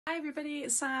Hi everybody,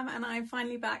 it's Sam and I'm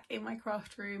finally back in my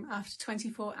craft room after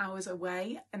 24 hours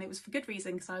away, and it was for good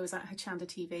reason because I was at Hunkydory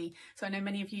TV. So I know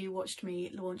many of you watched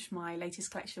me launch my latest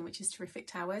collection, which is Terrific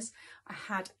Towers. I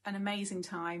had an amazing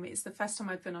time. It's the first time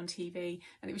I've been on TV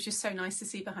and it was just so nice to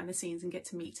see behind the scenes and get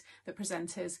to meet the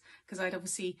presenters, because I'd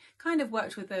obviously kind of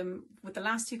worked with them with the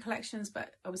last two collections,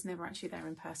 but I was never actually there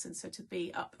in person. So to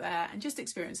be up there and just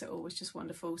experience it all was just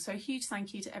wonderful. So a huge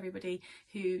thank you to everybody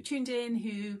who tuned in,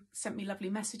 who sent me lovely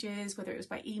messages, whether it was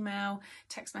by email,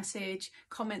 text message,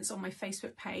 comments on my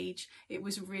Facebook page. It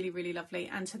was really, really lovely.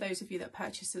 And to those of you that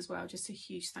purchased as well, just a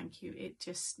huge thank you. It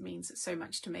just means so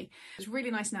much to me. It's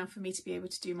really nice now for me to be able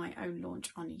to do my own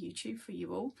launch on YouTube for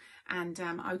you all. And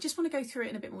I just want to go through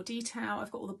it in a bit more detail.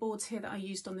 I've got all the boards here that I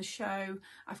used on the show.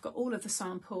 I've got all of the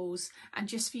samples, and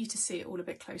just for you to see it all a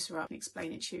bit closer up and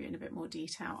explain it to you in a bit more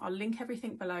detail. I'll link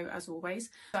everything below as always.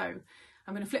 So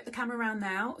I'm going to flip the camera around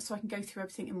now so I can go through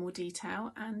everything in more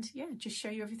detail and yeah, just show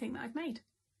you everything that I've made.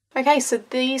 Okay, so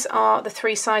these are the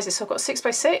three sizes. So I've got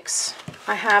 6x6,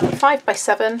 I have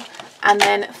 5x7, and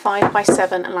then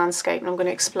 5x7 landscape, and I'm going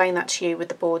to explain that to you with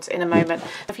the boards in a moment.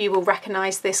 If you will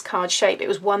recognise this card shape, it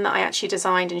was one that I actually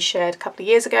designed and shared a couple of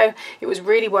years ago. It was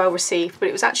really well received, but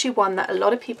it was actually one that a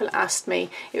lot of people asked me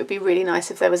it would be really nice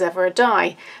if there was ever a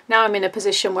die. Now I'm in a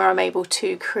position where I'm able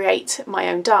to create my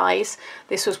own dies.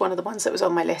 This was one of the ones that was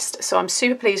on my list, so I'm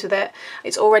super pleased with it.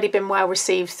 It's already been well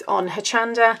received on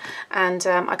Hunkydory, and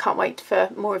I can't wait for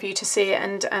more of you to see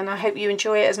it, and I hope you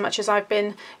enjoy it as much as I've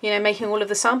been, you know, making all of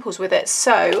the samples with it.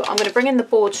 So I'm going to bring in the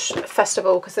boards first of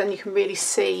all, because then you can really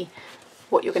see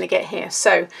what you're going to get here.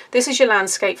 So this is your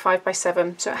landscape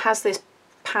 5x7, so it has this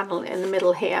panel in the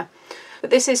middle here. But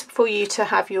this is for you to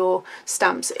have your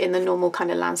stamps in the normal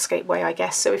kind of landscape way, I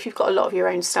guess. So if you've got a lot of your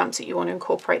own stamps that you want to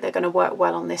incorporate, they're going to work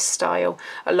well on this style,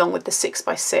 along with the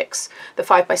 6x6. The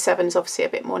 5x7 is obviously a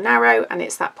bit more narrow, and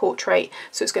it's that portrait,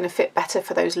 so it's going to fit better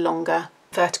for those longer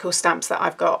vertical stamps that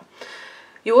I've got.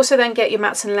 You also then get your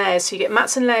mats and layers. So you get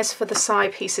mats and layers for the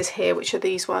side pieces here, which are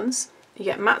these ones. You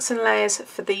get mats and layers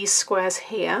for these squares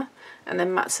here, and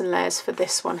then mats and layers for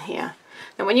this one here.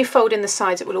 Now when you fold in the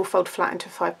sides, it will all fold flat into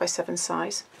a 5x7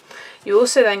 size. You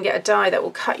also then get a die that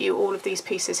will cut you all of these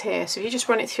pieces here. So if you just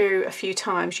run it through a few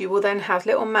times, you will then have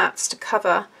little mats to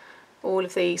cover all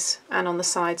of these, and on the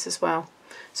sides as well.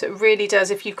 So it really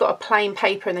does, if you've got a plain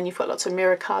paper and then you've got lots of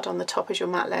mirror card on the top as your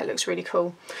mat layer, it looks really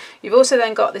cool. You've also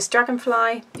then got this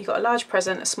dragonfly, you've got a large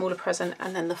present, a smaller present,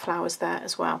 and then the flowers there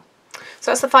as well.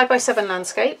 So that's the 5x7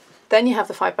 landscape. Then you have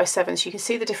the 5x7, so you can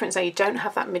see the difference there. You don't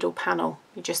have that middle panel,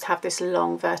 you just have this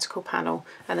long vertical panel,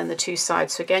 and then the two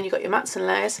sides. So again, you've got your mats and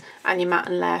layers and your mat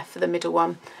and layer for the middle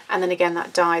one, and then again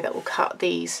that die that will cut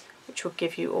these, which will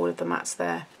give you all of the mats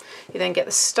there. You then get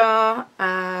the star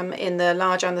in the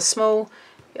large and the small,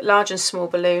 large and small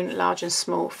balloon, large and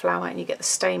small flower, and you get the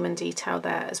stamen detail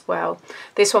there as well.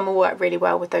 This one will work really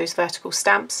well with those vertical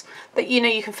stamps. That, you know,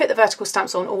 you can fit the vertical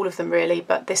stamps on all of them really,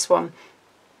 but this one,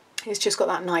 it's just got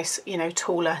that nice, you know,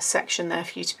 taller section there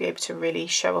for you to be able to really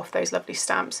show off those lovely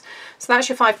stamps. So that's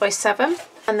your 5x7,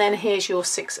 and then here's your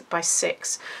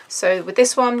 6x6. So with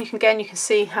this one, you can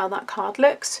see how that card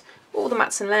looks. All the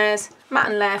mats and layers, mat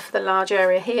and layer for the large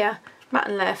area here, mat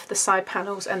and layer for the side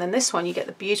panels, and then this one you get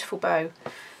the beautiful bow.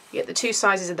 You get the two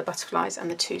sizes of the butterflies and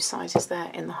the two sizes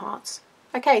there in the hearts.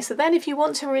 Okay, so then if you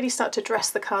want to really start to dress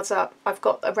the cards up, I've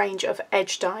got a range of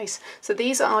edge dies. So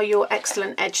these are your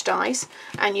excellent edge dies,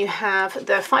 and you have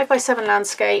the 5x7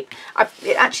 landscape.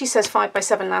 It actually says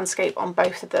 5x7 landscape on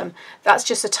both of them. That's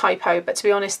just a typo, but to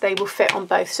be honest, they will fit on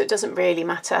both, so it doesn't really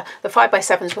matter. The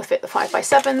 5x7s will fit the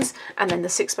 5x7s, and then the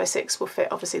 6x6 will fit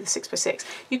obviously the 6x6.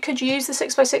 You could use the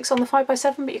 6x6 on the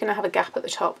 5x7, but you're going to have a gap at the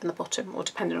top and the bottom, or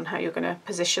depending on how you're going to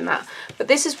position that. But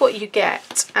this is what you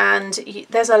get, and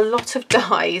there's a lot of dies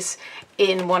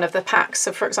in one of the packs.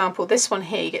 So for example, this one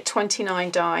here, you get 29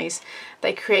 dies.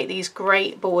 They create these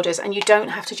great borders, and you don't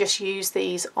have to just use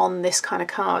these on this kind of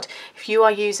card. If you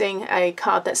are using a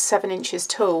card that's 7 inches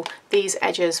tall, these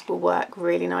edges will work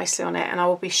really nicely on it, and I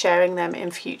will be sharing them in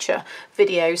future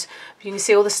videos. You can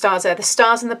see all the stars there. The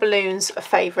stars and the balloons are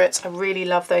favourites. I really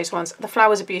love those ones. The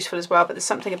flowers are beautiful as well, but there's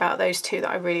something about those two that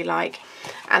I really like.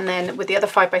 And then with the other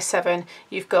 5x7,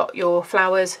 you've got your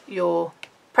flowers, your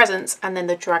presents, and then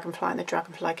the dragonfly, and the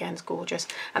dragonfly again is gorgeous.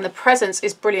 And the presents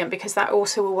is brilliant because that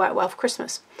also will work well for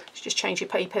Christmas. You just change your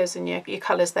papers and your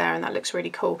colours there, and that looks really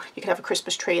cool. You could have a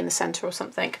Christmas tree in the centre or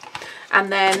something.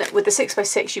 And then with the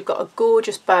 6x6, you've got a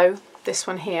gorgeous bow, this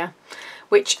one here,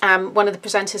 which one of the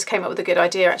presenters came up with a good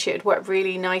idea. Actually, it would work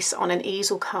really nice on an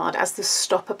easel card as the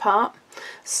stopper part.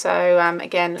 So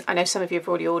again, I know some of you have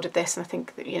already ordered this, and I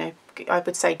think that, you know, I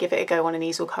would say give it a go on an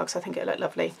easel card because I think it'll look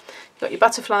lovely. You've got your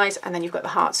butterflies, and then you've got the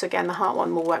hearts. So again, the heart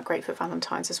one will work great for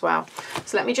Valentine's as well.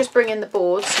 So let me just bring in the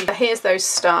boards. So here's those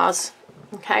stars.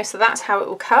 Okay, so that's how it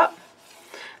will cut.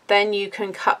 Then you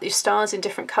can cut your stars in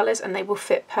different colours, and they will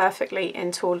fit perfectly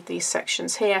into all of these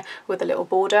sections here with a little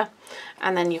border.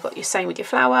 And then you've got your same with your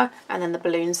flower, and then the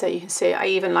balloons there you can see. I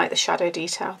even like the shadow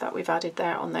detail that we've added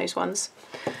there on those ones.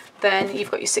 Then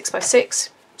you've got your 6x6,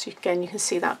 so again you can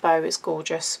see that bow is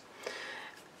gorgeous.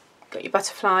 You've got your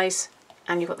butterflies,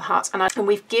 and you've got the hearts, and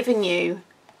we've given you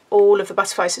all of the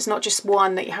butterflies. It's not just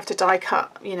one that you have to die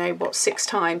cut, you know, what, 6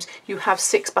 times. You have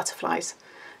 6 butterflies.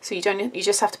 So you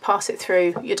just have to pass it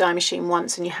through your die machine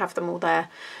once and you have them all there.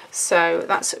 So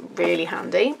that's really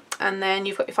handy. And then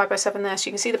you've got your 5x7 there, so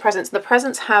you can see the presents. The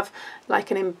presents have like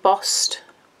an embossed,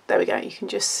 there we go, you can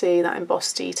just see that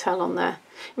embossed detail on there.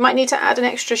 You might need to add an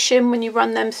extra shim when you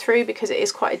run them through because it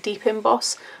is quite a deep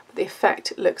emboss, but the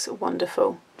effect looks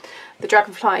wonderful. The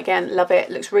dragonfly, again, love it.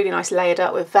 It looks really nice layered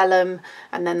up with vellum,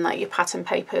 and then like your pattern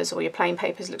papers or your plain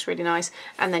papers looks really nice.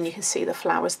 And then you can see the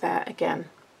flowers there again.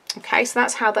 Okay, so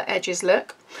that's how the edges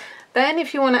look. Then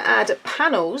if you want to add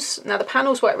panels, now the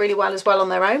panels work really well as well on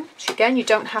their own. So again, you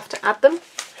don't have to add them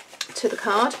to the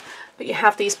card, but you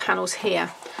have these panels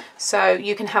here. So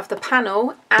you can have the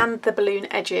panel and the balloon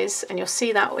edges, and you'll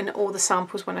see that in all the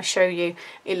samples when I show you.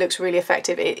 It looks really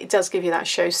effective. It does give you that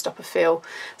showstopper feel.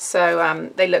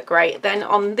 So they look great. Then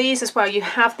on these as well, you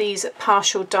have these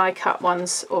partial die cut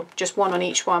ones, or just one on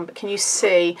each one. But can you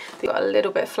see they've got a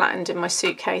little bit flattened in my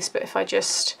suitcase, but if I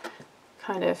just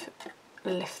kind of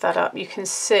lift that up, you can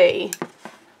see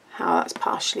how that's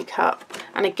partially cut.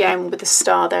 And again with the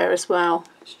star there as well.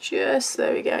 It's just,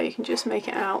 there we go, you can just make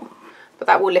it out. But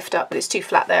that will lift up, but it's too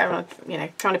flat there, and I'm, you know,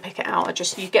 trying to pick it out.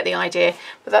 You get the idea.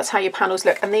 But that's how your panels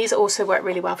look, and these also work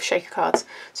really well for shaker cards.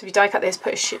 So if you die cut this,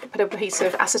 put a piece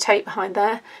of acetate behind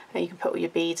there, and you can put all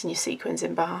your beads and your sequins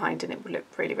in behind, and it will look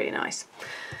really, really nice.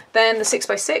 Then the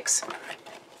 6x6.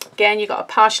 Again, you've got a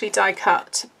partially die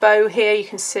cut bow here, you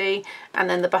can see, and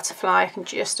then the butterfly. I can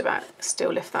just about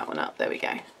still lift that one up. There we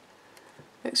go.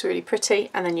 Looks really pretty.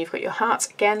 And then you've got your hearts,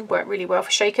 again, work really well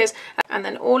for shakers. And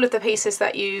then all of the pieces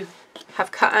that you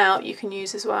have cut out you can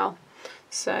use as well.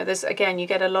 So there's, again, you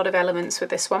get a lot of elements with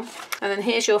this one. And then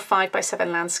here's your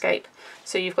 5x7 landscape.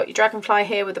 So you've got your dragonfly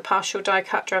here with the partial die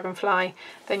cut dragonfly.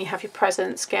 Then you have your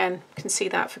presents, again, you can see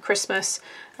that for Christmas.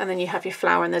 And then you have your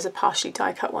flower, and there's a partially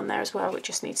die cut one there as well, which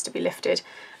just needs to be lifted.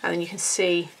 And then you can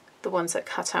see the ones that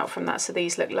cut out from that. So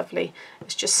these look lovely.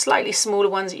 It's just slightly smaller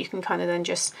ones that you can kind of then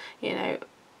just, you know,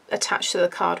 attach to the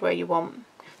card where you want.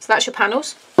 So that's your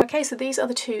panels. Okay, so these are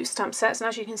the 2 stamp sets, and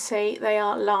as you can see, they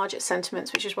are large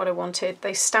sentiments, which is what I wanted.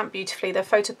 They stamp beautifully, they're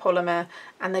photopolymer,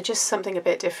 and they're just something a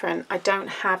bit different. I don't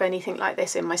have anything like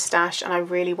this in my stash, and I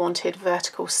really wanted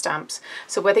vertical stamps.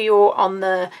 So whether you're on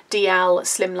the DL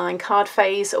slimline card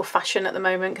phase or fashion at the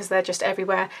moment, because they're just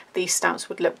everywhere, these stamps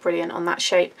would look brilliant on that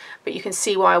shape. But you can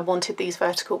see why I wanted these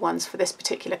vertical ones for this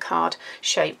particular card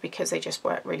shape, because they just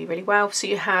work really, really well. So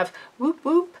you have whoop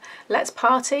whoop, let's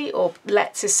party, or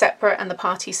let's is separate and the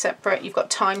party separate. You've got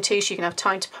time to, so you can have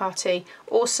time to party,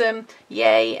 awesome,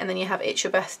 yay, and then you have it's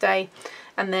your birthday.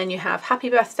 And then you have happy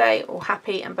birthday, or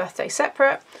happy and birthday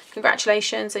separate,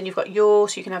 congratulations. Then you've got your,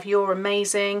 so you can have your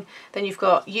amazing. Then you've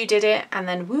got you did it, and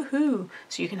then woohoo,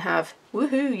 so you can have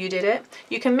woohoo, you did it.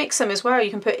 You can mix them as well.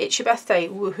 You can put it's your birthday,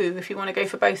 woohoo, if you want to go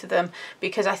for both of them,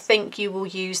 because I think you will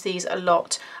use these a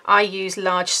lot. I use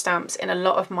large stamps in a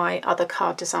lot of my other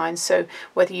card designs. So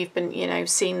whether you've been, you know,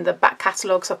 seen the back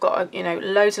catalogues, I've got, you know,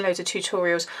 loads and loads of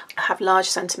tutorials. I have large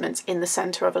sentiments in the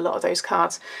center of a lot of those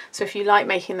cards. So if you like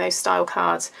making those style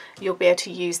cards, you'll be able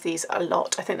to use these a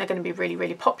lot. I think they're going to be really,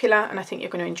 really popular, and I think you're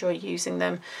going to enjoy using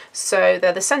them. So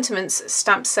they're the sentiments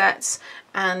stamp sets,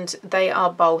 and they are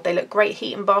bold. They look great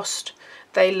heat embossed.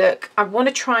 They look, I want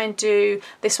to try and do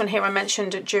this one here. I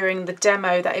mentioned during the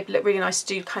demo that it looked really nice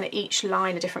to do kind of each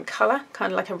line a different colour,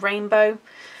 kind of like a rainbow.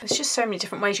 There's just so many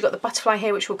different ways. You've got the butterfly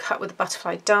here, which will cut with the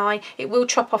butterfly die. It will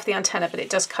chop off the antenna, but it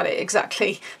does cut it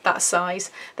exactly that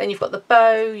size. Then you've got the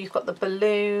bow, you've got the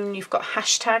balloon, you've got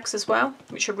hashtags as well,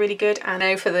 which are really good. And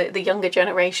I know for the younger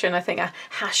generation, I think a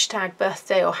hashtag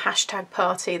birthday or hashtag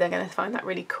party, they're going to find that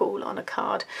really cool on a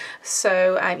card. So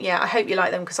So yeah, I hope you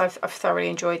like them because I've thoroughly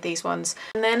enjoyed these ones.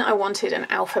 And then I wanted an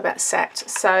alphabet set.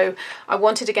 So I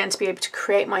wanted again to be able to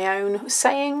create my own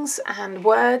sayings and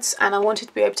words, and I wanted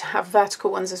to be able to have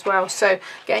vertical ones as well. So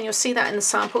again, you'll see that in the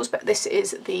samples, but this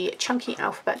is the chunky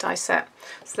alphabet die set.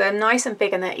 So they're nice and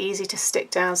big and they're easy to stick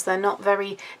down. So they're not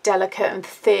very delicate and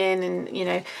thin, and you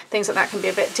know, things like that can be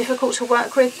a bit difficult to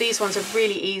work with. These ones are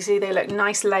really easy. They look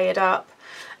nice layered up,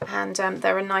 and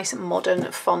they're a nice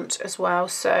modern font as well.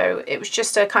 So it was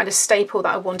just a kind of staple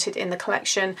that I wanted in the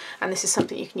collection, and this is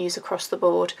something you can use across the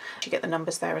board. You get the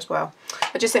numbers there as well.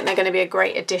 I just think they're going to be a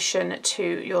great addition to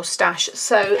your stash.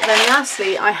 So then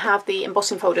lastly, I have the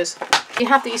embossing folders. You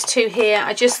have these two here.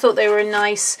 I just thought they were a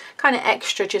nice kind of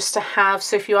extra just to have.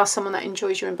 So if you are someone that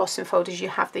enjoys your embossing folders, you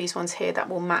have these ones here that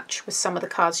will match with some of the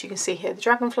cards. You can see here the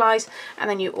dragonflies, and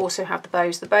then you also have the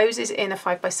bows. The bows is in a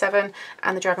 5x7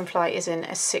 and the dragonfly is in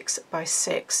a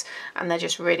 6x6, and they're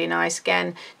just really nice.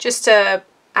 Again, just to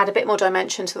add a bit more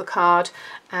dimension to the card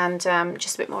and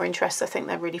just a bit more interest. I think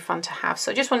they're really fun to have.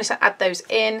 So I just wanted to add those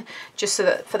in, just so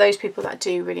that for those people that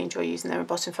do really enjoy using their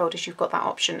embossing folders, you've got that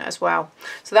option as well.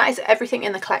 So that is everything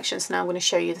in the collection. So now I'm going to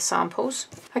show you the samples.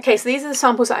 Okay, so these are the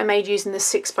samples that I made using the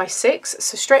 6x6.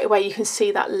 So straight away you can see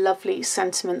that lovely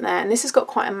sentiment there, and this has got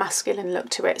quite a masculine look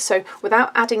to it. So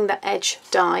without adding the edge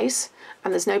dies,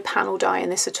 and there's no panel die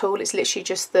in this at all, it's literally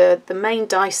just the main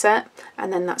die set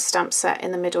and then that stamp set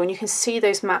in the middle, and you can see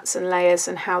those mats and layers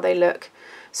and how they look.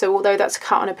 So although that's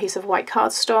cut on a piece of white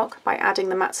cardstock, by adding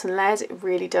the mats and layers it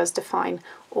really does define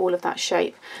all of that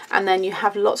shape. And then you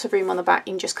have lots of room on the back.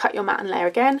 You can just cut your mat and layer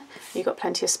again. You've got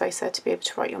plenty of space there to be able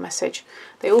to write your message.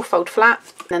 They all fold flat,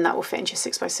 and then that will fit into your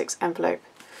 6x6 envelope.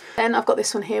 Then I've got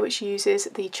this one here which uses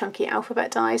the chunky alphabet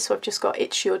dies. So I've just got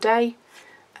It's Your Day,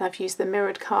 and I've used the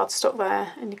mirrored cardstock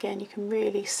there, and again you can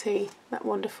really see that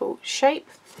wonderful shape.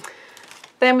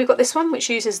 Then we've got this one which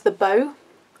uses the bow.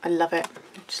 I love it.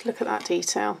 Just look at that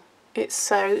detail. It's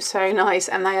so nice,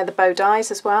 and they are the bow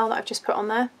dies as well that I've just put on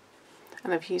there,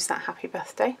 and I've used that happy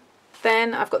birthday.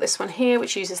 Then I've got this one here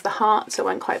which uses the heart, so I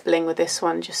went quite bling with this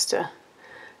one just to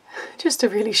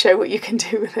really show what you can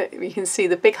do with it. You can see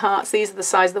the big hearts. These are the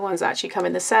size of the ones that actually come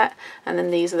in the set, and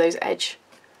then these are those edge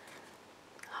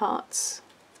hearts.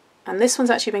 And this one's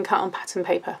actually been cut on pattern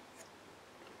paper.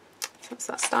 So that's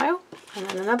that style. And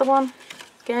then another one,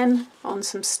 again on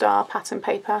some star pattern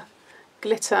paper,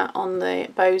 glitter on the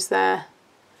bows there,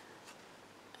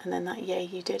 and then that Yay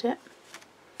You Did It.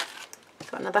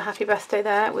 Got another happy birthday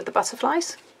there with the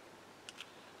butterflies.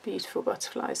 Beautiful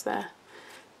butterflies there.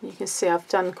 And you can see I've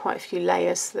done quite a few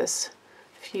layers. There's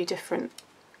a few different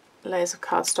layers of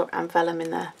cardstock and vellum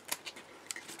in there.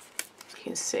 You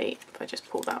can see if I just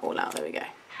pull that all out, there we go.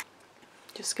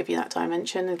 Just to give you that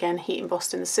dimension. Again, heat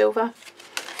embossed in the silver.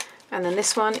 And then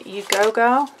this one, You Go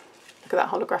Girl. Look at that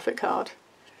holographic card.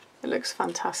 It looks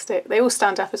fantastic. They all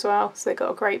stand up as well, so they've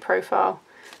got a great profile.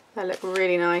 They look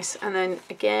really nice. And then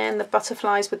again, the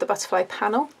butterflies with the butterfly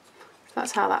panel.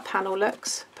 That's how that panel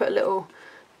looks. Put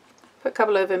a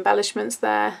couple of embellishments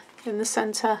there in the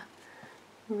centre.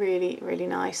 Really, really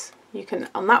nice. You can,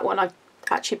 on that one, I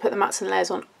actually put the mats and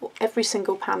layers on every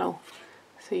single panel.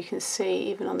 So you can see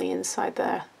even on the inside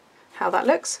there how that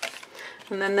looks.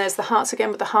 And then there's the hearts again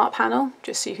with the heart panel,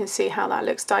 just so you can see how that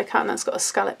looks die cut, and that's got a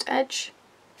scalloped edge.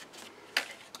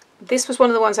 This was one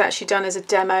of the ones I actually done as a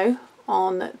demo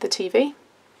on the TV.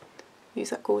 Use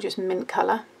that gorgeous mint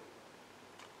colour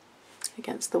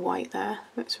against the white there.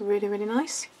 Looks really, really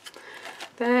nice.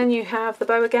 Then you have the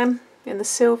bow again in the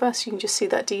silver, so you can just see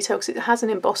that detail because it has an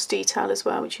embossed detail as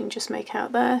well, which you can just make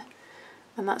out there.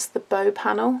 And that's the bow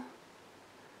panel.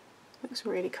 Looks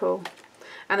really cool.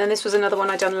 And then this was another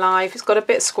one I done live. It's got a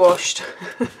bit squashed,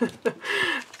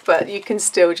 but you can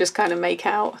still just kind of make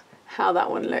out how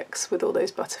that one looks with all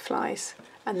those butterflies.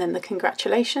 And then the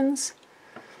congratulations.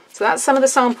 So that's some of the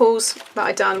samples that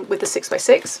I done with the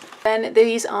 6x6. Then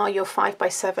these are your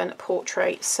 5x7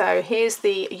 portrait. So here's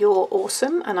the You're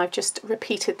Awesome, and I've just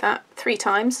repeated that 3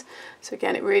 times. So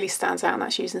again, it really stands out, and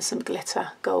that's using some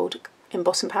glitter gold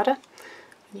embossing powder.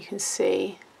 And you can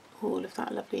see all of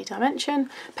that lovely dimension.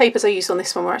 Papers I used on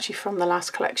this one were actually from the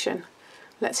last collection.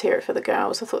 Let's Hear It for the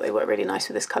Girls. I thought they worked really nice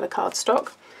with this colour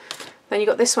cardstock. Then you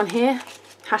got this one here,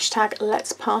 hashtag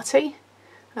Let's Party.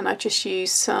 And I've just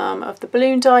used some of the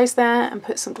balloon dies there and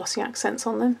put some glossy accents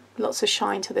on them. Lots of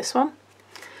shine to this one.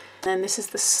 And then this is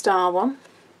the star one.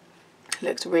 It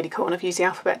looks really cool, and I've used the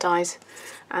alphabet dies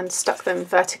and stuck them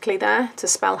vertically there to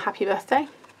spell happy birthday.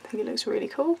 I think it looks really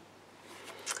cool.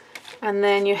 And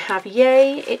then you have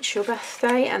Yay, It's Your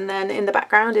Birthday, and then in the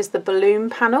background is the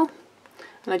balloon panel.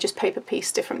 And I just paper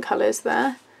pieced different colours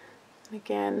there. And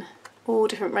again, all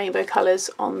different rainbow colours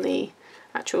on the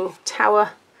actual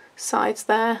tower sides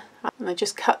there, and I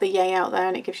just cut the yay out there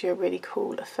and it gives you a really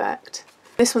cool effect.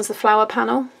 This one's the flower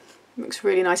panel. It looks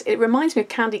really nice. It reminds me of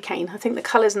candy cane. I think the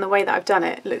colours and the way that I've done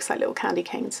it looks like little candy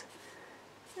canes.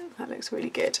 That looks really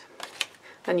good.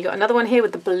 Then you got another one here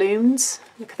with the balloons.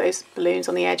 Look at those balloons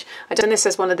on the edge. I've done this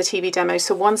as one of the TV demos.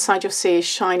 So one side you'll see is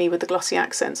shiny with the glossy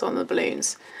accents on the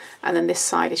balloons, and then this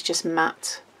side is just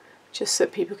matte, just so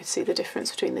people could see the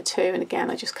difference between the two. And again,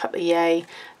 I just cut the yay,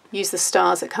 use the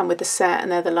stars that come with the set,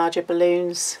 and they're the larger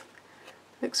balloons.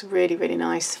 Looks really, really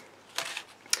nice.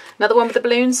 Another one with the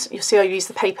balloons. You'll see I use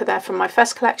the paper there from my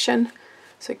first collection.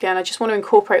 So again, I just want to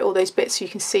incorporate all those bits so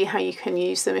you can see how you can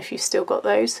use them if you've still got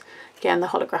those. Again, the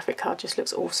holographic card just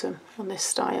looks awesome on this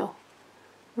style.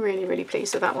 Really, really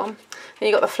pleased with that one. Then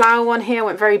you got the flower one here. I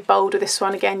went very bold with this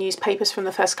one. Again, used papers from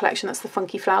the first collection. That's the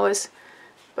funky flowers.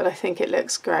 But I think it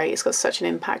looks great. It's got such an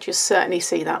impact. You'll certainly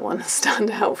see that one stand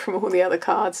out from all the other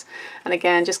cards. And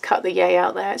again, just cut the yay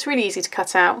out there. It's really easy to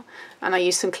cut out. And I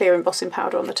used some clear embossing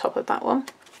powder on the top of that one.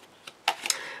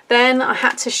 Then I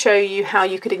had to show you how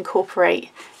you could incorporate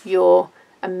your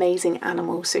amazing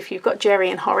animals. So if you've got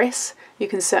Jerry and Horace, you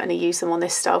can certainly use them on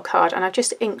this style card. And I've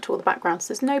just inked all the backgrounds.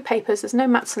 There's no papers, there's no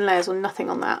mats and layers or nothing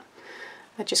on that.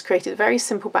 I just created a very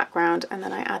simple background and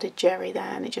then I added Jerry there,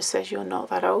 and it just says you're not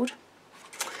that old.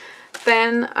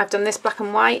 Then I've done this black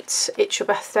and white, It's Your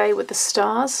Birthday with the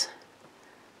stars.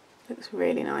 Looks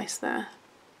really nice there.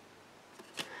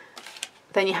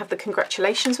 Then you have the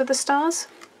congratulations with the stars.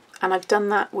 And I've done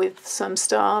that with some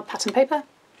star pattern paper.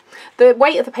 The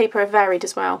weight of the paper have varied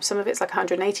as well. Some of it's like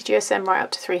 180 GSM right up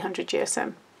to 300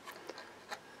 GSM.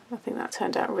 I think that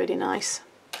turned out really nice.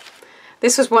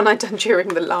 This was one I'd done during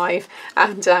the live,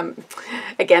 and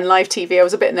again, live TV, I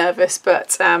was a bit nervous,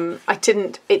 but it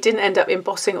didn't end up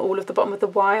embossing all of the bottom of the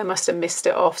Y. I must have missed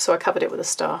it off, so I covered it with a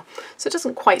star. So it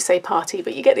doesn't quite say party,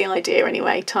 but you get the idea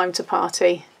anyway, time to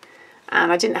party.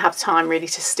 And I didn't have time really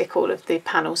to stick all of the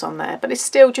panels on there, but it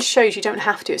still just shows you don't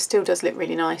have to. It still does look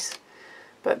really nice.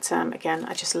 But again,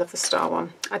 I just love the star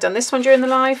one. I've done this one during the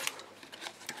live.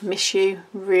 Miss You,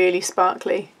 really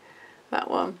sparkly,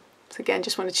 that one. So again,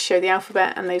 just wanted to show the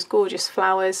alphabet and those gorgeous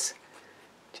flowers.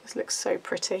 Just looks so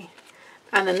pretty.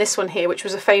 And then this one here, which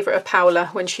was a favourite of Paola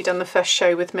when she done the first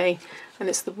show with me, and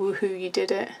it's the Woohoo You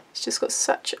Did It. It's just got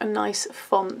such a nice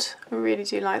font. I really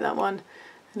do like that one.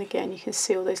 And again, you can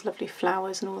see all those lovely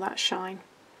flowers and all that shine.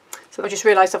 So I just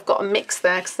realised I've got a mix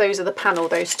there because those are the panel,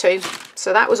 those two.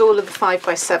 So that was all of the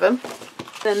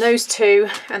 5x7. Then those two,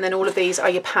 and then all of these are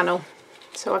your panel.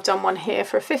 So I've done one here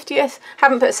for a 50th.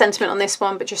 Haven't put a sentiment on this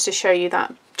one, but just to show you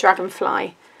that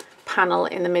dragonfly panel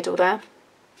in the middle there.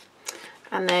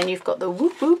 And then you've got the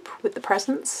whoop whoop with the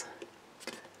presents.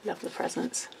 Love the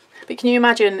presents. But can you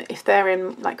imagine if they're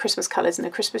in like Christmas colours and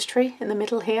a Christmas tree in the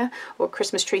middle here, or a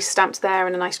Christmas tree stamped there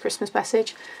and a nice Christmas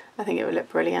message? I think it would look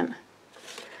brilliant.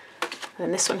 And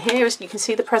then this one here is, you can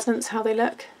see the presents, how they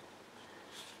look.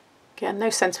 Again, no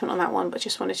sentiment on that one, but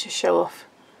just wanted to show off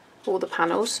all the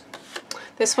panels.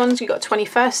 This one's, you got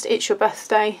 21st, It's Your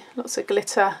Birthday, lots of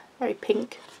glitter, very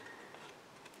pink.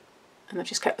 And I've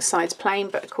just kept the sides plain,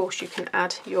 but of course you can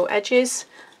add your edges.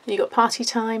 And you've got Party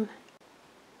Time.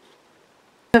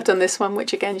 I've done this one,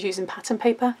 which again is using pattern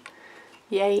paper.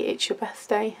 Yay, It's Your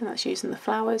Birthday, and that's using the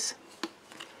flowers.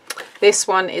 This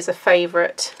one is a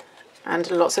favourite, and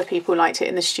lots of people liked it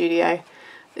in the studio.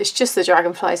 It's just the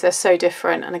dragonflies, they're so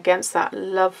different, and against that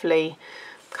lovely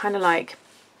kind of like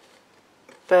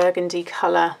burgundy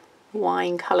colour,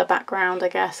 wine colour background, I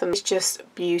guess, and it's just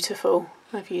beautiful.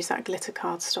 I've used that glitter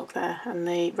cardstock there and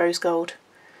the rose gold.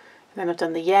 And then I've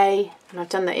done the yay, and I've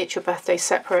done the It's Your Birthday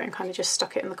separate and kind of just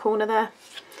stuck it in the corner there.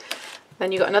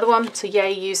 Then you've got another one, so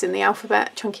yay using the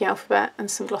alphabet, chunky alphabet,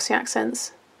 and some glossy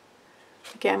accents.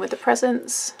 Again with the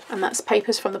presents, and that's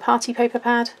papers from the party paper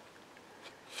pad.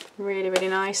 Really, really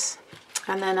nice.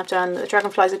 And then I've done the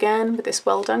dragonflies again with this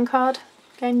well done card,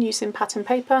 again using pattern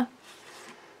paper.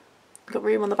 Got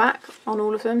room on the back on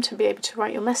all of them to be able to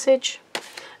write your message.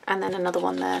 And then another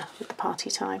one there with the Party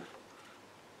Time.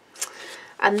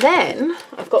 And then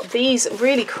I've got these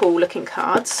really cool looking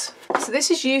cards. So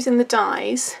this is using the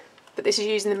dies, but this is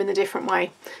using them in a different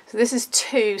way. So this is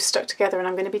two stuck together, and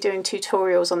I'm going to be doing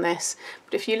tutorials on this.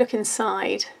 But if you look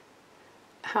inside,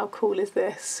 how cool is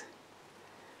this?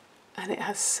 And it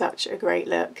has such a great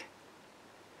look.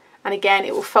 And again,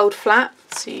 it will fold flat,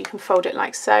 so you can fold it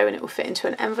like so and it will fit into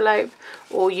an envelope,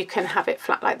 or you can have it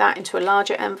flat like that into a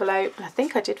larger envelope. And I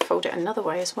think I did fold it another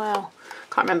way as well.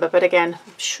 Can't remember, but again,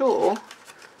 I'm sure.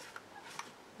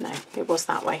 No, it was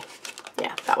that way.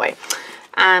 Yeah, that way.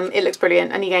 It looks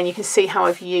brilliant, and again you can see how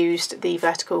I've used the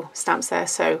vertical stamps there,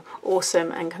 so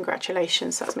awesome and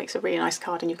congratulations. That makes a really nice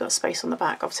card, and you've got space on the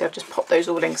back. Obviously I've just popped those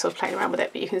all in because I was playing around with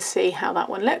it, but you can see how that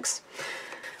one looks.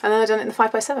 And then I've done it in the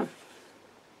 5x7.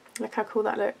 Look how cool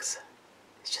that looks.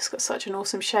 It's just got such an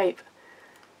awesome shape.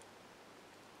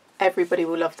 Everybody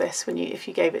will love this if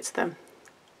you gave it to them,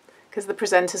 because the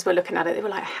presenters were looking at it, they were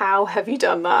like, how have you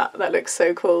done that? That looks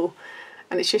so cool.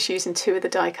 And it's just using 2 of the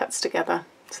die cuts together.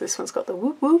 So this one's got the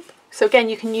whoop whoop. So again,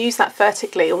 you can use that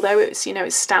vertically, although it's, you know,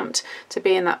 it's stamped to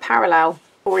be in that parallel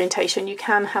orientation, you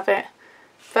can have it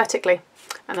vertically.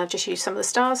 And I've just used some of the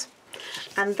stars.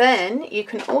 And then you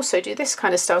can also do this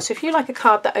kind of style. So if you like a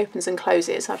card that opens and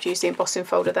closes, I've used the embossing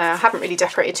folder there. I haven't really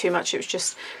decorated too much, it was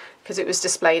just because it was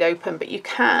displayed open, but you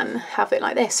can have it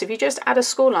like this. If you just add a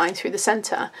score line through the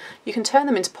centre, you can turn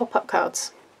them into pop-up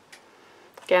cards.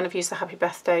 Again, I've used the happy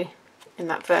birthday in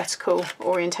that vertical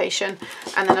orientation,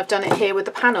 and then I've done it here with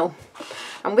the panel.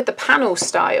 And with the panel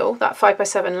style, that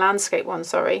 5x7 landscape one,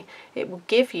 sorry, it will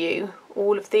give you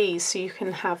all of these, so you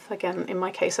can have, again, in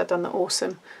my case I've done the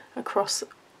awesome across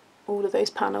all of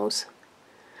those panels.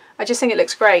 I just think it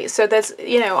looks great. So there's,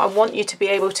 you know, I want you to be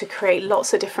able to create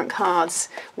lots of different cards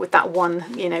with that one,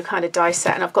 you know, kind of die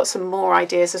set. And I've got some more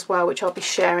ideas as well, which I'll be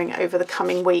sharing over the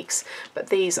coming weeks. But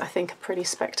these I think are pretty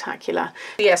spectacular.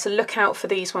 Yeah, so look out for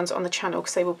these ones on the channel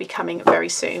because they will be coming very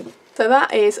soon. So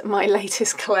that is my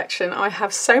latest collection. I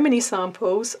have so many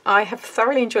samples. I have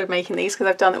thoroughly enjoyed making these because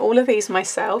I've done all of these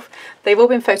myself. They've all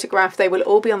been photographed. They will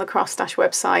all be on the Craft Stash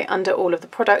website under all of the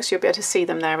products. You'll be able to see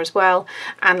them there as well.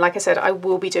 And like I said, I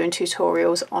will be doing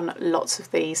tutorials on lots of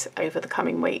these over the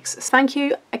coming weeks. So thank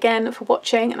you again for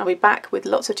watching, and I'll be back with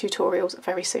lots of tutorials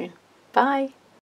very soon. Bye.